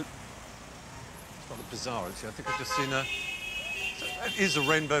 when the code... It's rather bizarre, actually. I think I've just seen it is a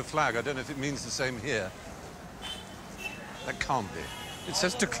rainbow flag. I don't know if it means the same here. That can't be. It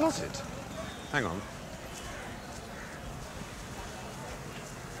says to closet. Hang on.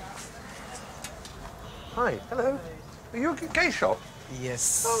 Hi, hello. Are you a gay shop?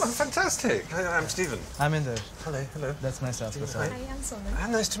 Yes. Oh, fantastic. I'm Stephen. I'm in there. Hello, hello. That's my staff. Hi,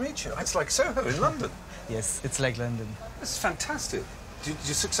 I'm nice to meet you. It's like Soho in London. Yes, it's like London. This is fantastic.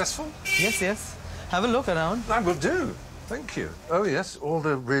 You successful? Yes, yes. Have a look around. I will do. Thank you. Oh, yes, all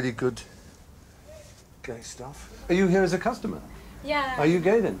the really good gay stuff. Are you here as a customer? Yeah. Are you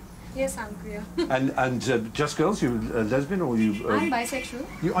gay then? Yes, I'm queer. And just girls? You lesbian or you? I'm bisexual.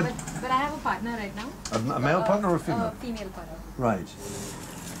 You are but I have a partner right now. a male partner or a female? A female partner. Right.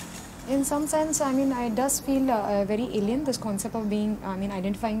 In some sense, I mean, I does feel very alien, this concept of being, I mean,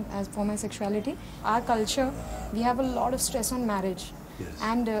 identifying as for my sexuality. Our culture, we have a lot of stress on marriage. Yes.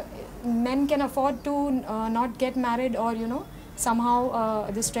 And men can afford to not get married, or, you know,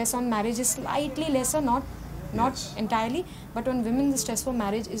 somehow the stress on marriage is slightly lesser, not entirely, but on women the stress for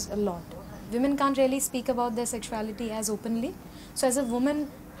marriage is a lot. Women can't really speak about their sexuality as openly. So as a woman,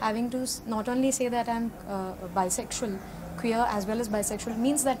 having to not only say that I'm bisexual, queer as well as bisexual,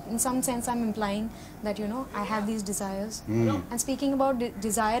 means that in some sense I'm implying that, you know, I have these desires. And speaking about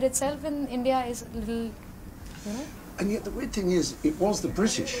desire itself in India is a little, you know. And yet the weird thing is, it was the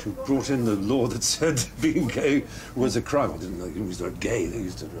British who brought in the law that said being gay was a crime. I didn't know they used the word gay, they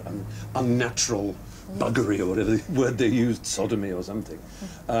used unnatural buggery or whatever word they used, sodomy or something.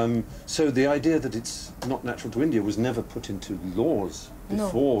 So the idea that it's not natural to India was never put into laws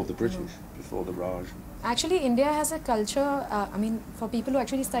before the British, before the Raj. Actually, India has a culture, I mean, for people who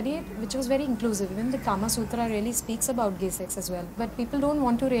actually study it, which was very inclusive. Even the Kama Sutra really speaks about gay sex as well. But people don't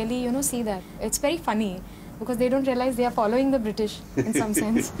want to really, you know, see that. It's very funny, because they don't realize they are following the British in some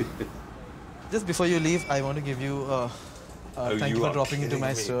sense. Just before you leave, I want to give you thank you for dropping into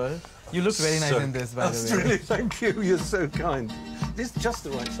my store. You look very nice in this, by the way. Really, thank you. You're so kind. It's just the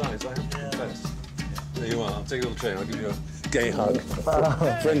right size, I have to confess. There you are. I'll take a little train. I'll give you a gay hug,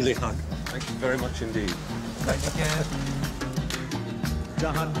 a friendly hug. Thank you very much indeed.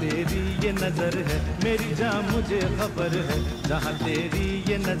 जहाँ तेरी ये नजर है मेरी जान मुझे खबर है जहाँ तेरी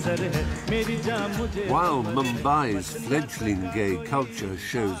ये नजर है मेरी जान मुझे While Mumbai's fledgling gay culture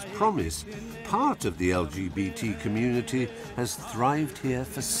shows promise, part of the LGBT community has thrived here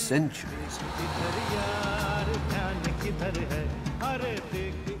for centuries.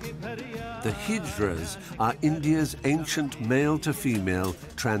 The Hijras are India's ancient male-to-female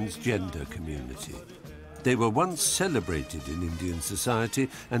transgender community. They were once celebrated in Indian society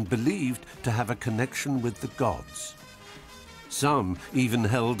and believed to have a connection with the gods. Some even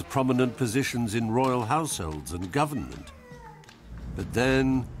held prominent positions in royal households and government. But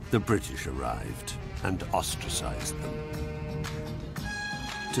then the British arrived and ostracized them.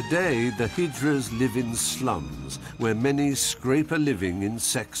 Today, the Hijras live in slums where many scrape a living in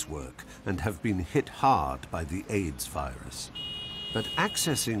sex work and have been hit hard by the AIDS virus. But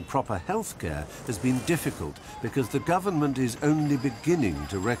accessing proper healthcare has been difficult because the government is only beginning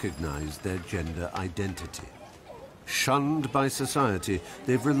to recognize their gender identity. Shunned by society,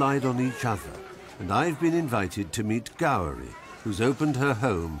 they've relied on each other, and I've been invited to meet Gauri, who's opened her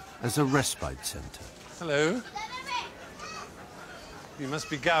home as a respite center. Hello. You must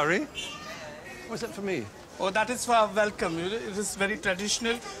be Gauri. What's that for me? Oh, that is for welcome. It is very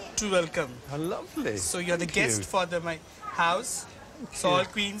traditional to welcome. How lovely. So you're the Thank guest you. for my house. So all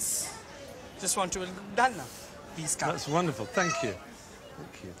queens just want to welcome. Done now. Please come. That's wonderful. Thank you.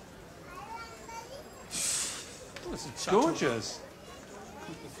 Thank you. Oh, this is gorgeous.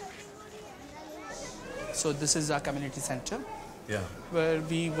 So this is our community center. Yeah. Where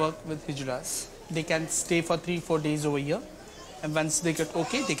we work with Hijras. They can stay for 3-4 days over here. And once they get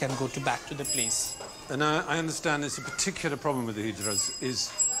okay, they can go back to the place. And I understand there's a particular problem with the Hijras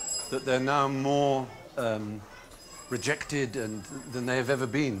is that they're now more rejected than they have ever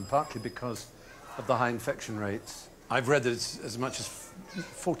been, partly because of the high infection rates. I've read that it's as much as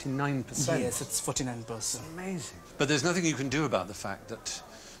 49%. Yes, it's 49%. Amazing. But there's nothing you can do about the fact that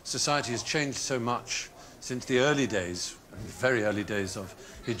society has changed so much since the early days, very early days of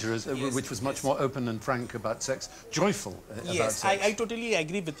Hijras, which was much more open and frank about sex, joyful about sex. Yes, I totally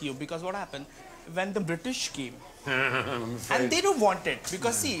agree with you, because what happened, when the British came, I'm afraid. and they don't want it,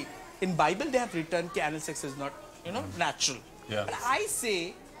 because see, in Bible they have written that anal sex is not, you know, natural. Yeah. But I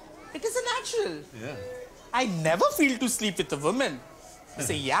say, it is a natural. Yeah. I never feel to sleep with a woman. I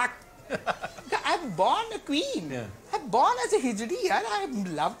say, yak. I'm born a queen. Yeah. I'm born as a Hijri, and I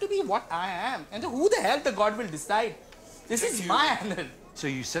love to be what I am. And who the hell the God will decide? This is my anal. So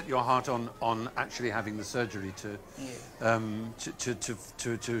you set your heart on actually having the surgery to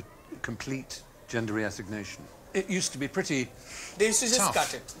complete gender reassignation. It used to be pretty They used to just tough.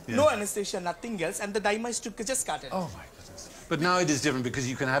 cut it. Yeah. No anesthesia, nothing else. And the daima used to just cut it. Oh my goodness. But now it is different because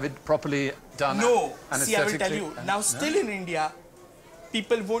you can have it properly done. No, see, I will tell anesthetically. you. Now, still in India,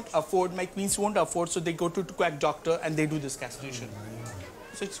 people won't afford, my queens won't afford, so they go to quack doctor and they do this castration.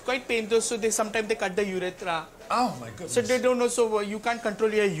 So it's quite painful. So sometimes they cut the urethra. Oh my goodness. So they don't know. So you can't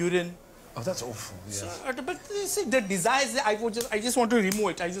control your urine. Oh, that's awful. Yes. So, but see, the desires, I just want to remove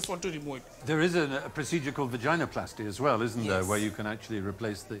it. I just want to remove it. There is a procedure called vaginoplasty as well, isn't there, where you can actually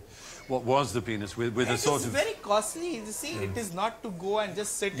replace what was the penis with a sort of... It's very costly. You see, it is not to go and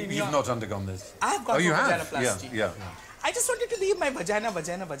just sit in your... You've not undergone this? I have gone for vaginoplasty. Yeah. I just wanted to leave my vagina.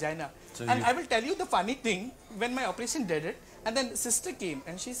 So and I will tell you the funny thing, when my operation did it, and then sister came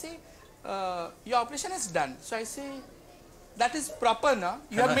and she said, your operation is done. So I say, that is proper now.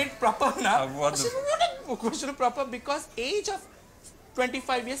 You have made proper now. What a question of proper, because age of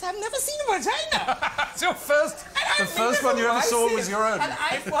 25 years, I have never seen a vagina. It's your first, the first one you ever saw was your own. And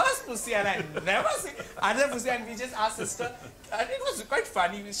I first pussy, and I never seen another pussy, and we just asked sister, and it was quite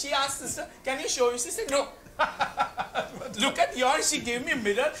funny. She asked sister, can you show you? She said, no. Look at yours. She gave me a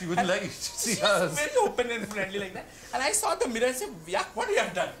mirror. She wouldn't let you see she hers. Was very open and friendly like that. And I saw the mirror and said, yeah, what you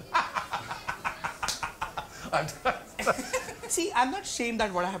have done? See, I'm not ashamed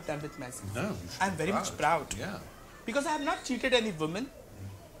at what I have done with myself. No. I'm very much proud. Yeah. Because I have not cheated any woman.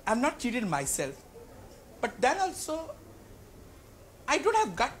 I have not cheated myself. But then also, I don't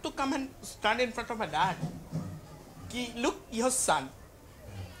have got to come and stand in front of my dad. Look, your son.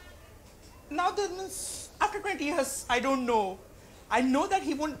 Now, after 20 years, I don't know. I know that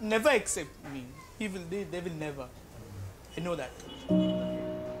he won't never accept me. They will never. I know that.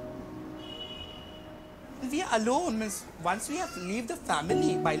 We are alone. Means once we have leave the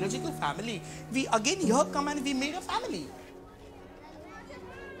family, biological family, we again here come and we made a family.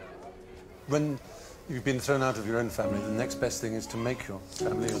 When you've been thrown out of your own family, the next best thing is to make your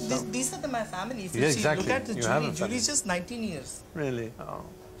family yourself. These are my family. If yeah, you see, exactly. Look at the Julie. Julie's just 19 years. Really? Oh.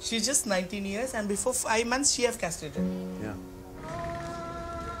 She's just 19 years, and before 5 months, she have castrated. Yeah.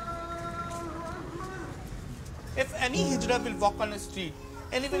 If any hijra will walk on the street,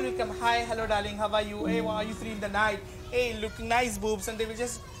 anyone will come, hi, hello, darling, how are you? Hey, why are you free in the night? Hey, look, nice boobs, and they will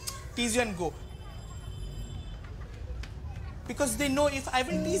just tease you and go. Because they know if I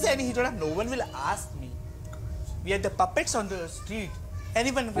will tease any hijra, no one will ask me. We are the puppets on the street.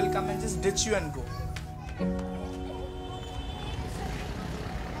 Anyone will come and just ditch you and go.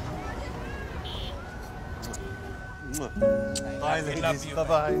 Bye, ladies.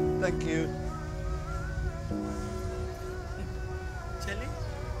 Bye-bye. Thank you. Chale?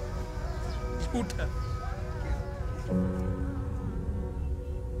 Jhoota.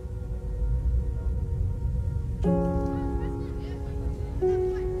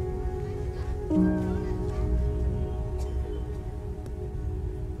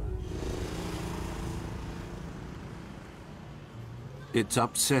 It's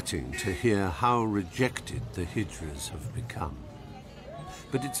upsetting to hear how rejected the hijras have become.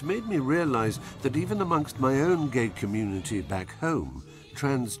 But it's made me realize that even amongst my own gay community back home,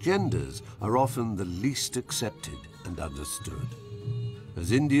 transgenders are often the least accepted and understood.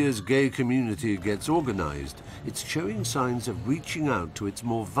 As India's gay community gets organized, it's showing signs of reaching out to its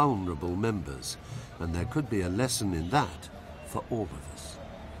more vulnerable members, and there could be a lesson in that for all of us.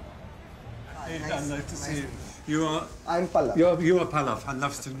 Hey, nice to see you. You are... I'm Pallav. You are Pallav.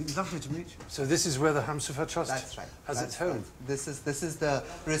 Lovely to meet you. So this is where the Hamsafar Trust has its home? Right. This is the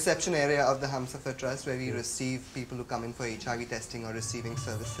reception area of the Hamsafar Trust, where we receive people who come in for HIV testing or receiving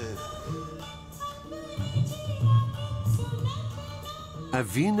services.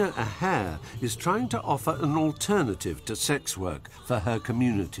 Avina Aher is trying to offer an alternative to sex work for her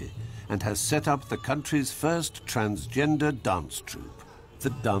community and has set up the country's first transgender dance troupe, the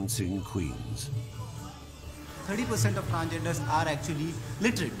Dancing Queens. 30% of transgenders are actually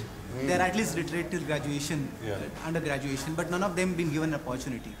literate. They are at least literate till graduation, under graduation, but none of them been given an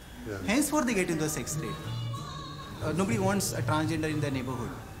opportunity. Henceforth, they get into a sex trade. Nobody wants a transgender in their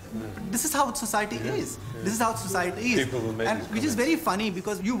neighborhood. But this is how society is. This is how society is. And which is very funny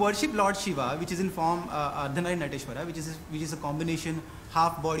because you worship Lord Shiva, which is in form Ardhanari-Nateshwara, which is a combination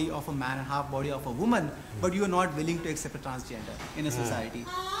half body of a man and half body of a woman, but you are not willing to accept a transgender in a society.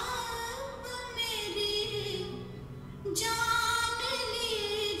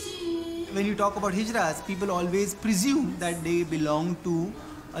 When you talk about hijras, people always presume that they belong to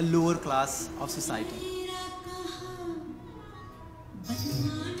a lower class of society.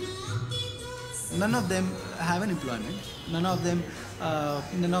 None of them have an employment. None of them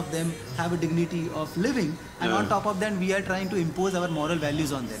have a dignity of living. And on top of that, we are trying to impose our moral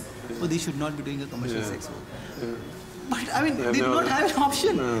values on them. So they should not be doing a commercial sex work. But I mean, they do not have an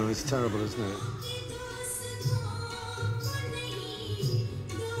option. No, it's terrible, isn't it?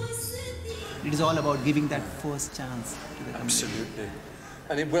 It is all about giving that first chance to the community. Absolutely.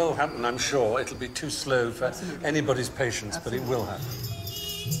 And it will happen, I'm sure. It'll be too slow for anybody's patience, but it will happen.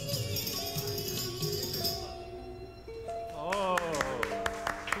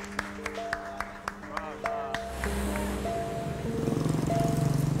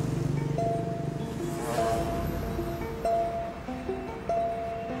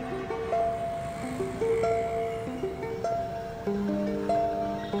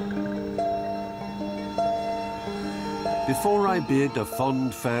 Before I bid a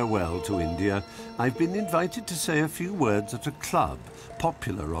fond farewell to India, I've been invited to say a few words at a club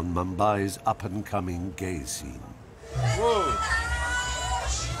popular on Mumbai's up-and-coming gay scene. Whoa!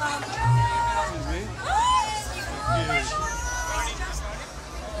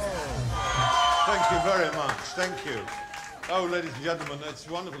 Thank you very much. Thank you. Oh, ladies and gentlemen, it's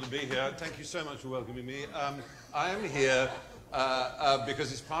wonderful to be here. Thank you so much for welcoming me. I am here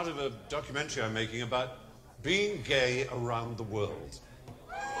because it's part of a documentary I'm making about being gay around the world.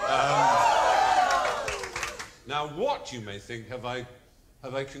 Now, what, you may think, have I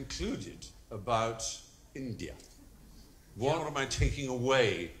concluded about India? What am I taking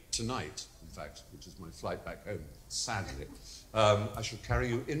away tonight, in fact, which is my flight back home, sadly? I shall carry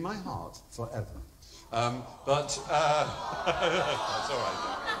you in my heart forever. That's all right.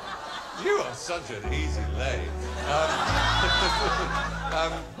 You are such an easy lay.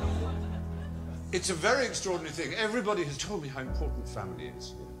 It's a very extraordinary thing. Everybody has told me how important family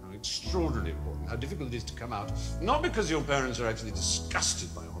is, how extraordinarily important, how difficult it is to come out, not because your parents are actually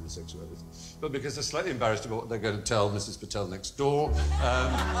disgusted by homosexuality, but because they're slightly embarrassed about what they're going to tell Mrs. Patel next door.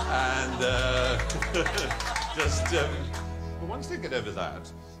 But once they get over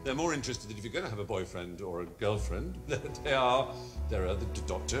that, they're more interested that if you're going to have a boyfriend or a girlfriend, that they're either the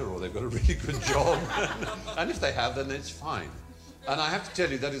doctor or they've got a really good job. And if they have, then it's fine. And I have to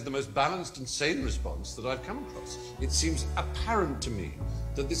tell you, that is the most balanced and sane response that I've come across. It seems apparent to me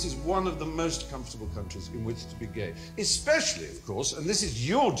that this is one of the most comfortable countries in which to be gay. Especially, of course, and this is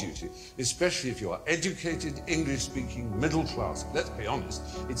your duty, especially if you are educated, English-speaking, middle class. Let's be honest,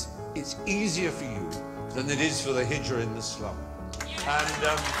 it's easier for you than it is for the hijra in the slum. And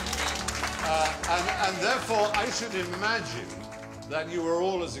therefore, I should imagine that you are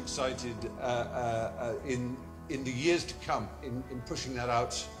all as excited in the years to come in pushing that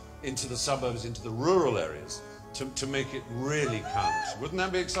out into the suburbs, into the rural areas, to make it really count. Wouldn't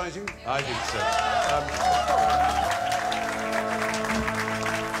that be exciting? I think so.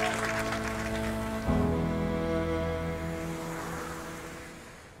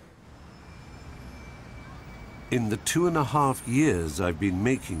 In the 2.5 years I've been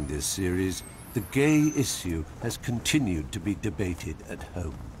making this series, the gay issue has continued to be debated at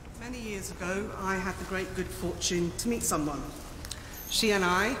home. Many years ago, I had the great good fortune to meet someone. She and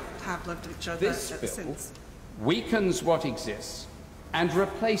I have loved each other ever since. Weakens what exists and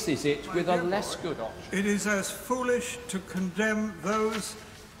replaces it with a less good option. It is as foolish to condemn those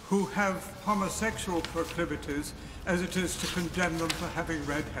who have homosexual proclivities as it is to condemn them for having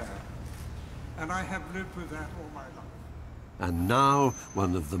red hair. And I have lived with that all my life. And now,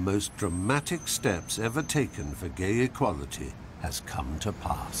 one of the most dramatic steps ever taken for gay equality has come to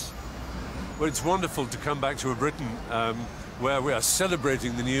pass. Well, it's wonderful to come back to a Britain where we are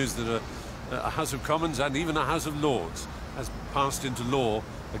celebrating the news that a House of Commons and even a House of Lords has passed into law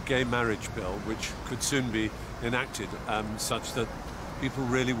a gay marriage bill, which could soon be enacted such that people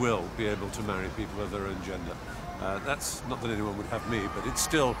really will be able to marry people of their own gender. That's not that anyone would have me, but it's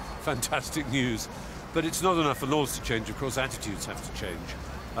still fantastic news. But it's not enough for laws to change, of course, attitudes have to change.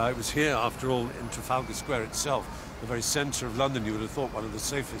 It was here, after all, in Trafalgar Square itself, the very centre of London, you would have thought one of the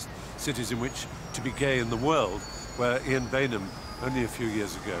safest cities in which to be gay in the world, where Ian Bainham, only a few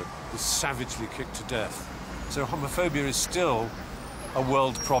years ago, was savagely kicked to death. So homophobia is still a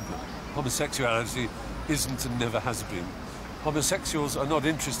world problem. Homosexuality isn't and never has been. Homosexuals are not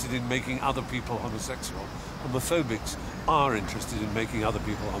interested in making other people homosexual. Homophobics are interested in making other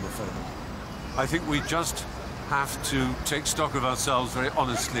people homophobic. I think we just have to take stock of ourselves very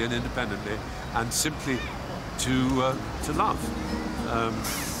honestly and independently and simply to love.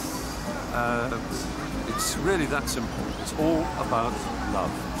 It's really that simple. It's all about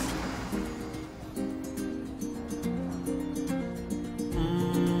love.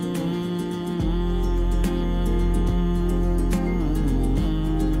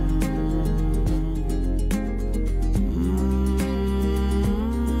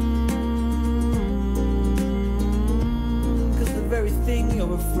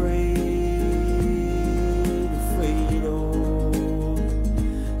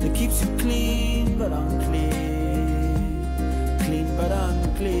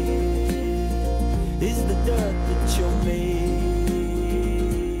 Is the dirt that you're made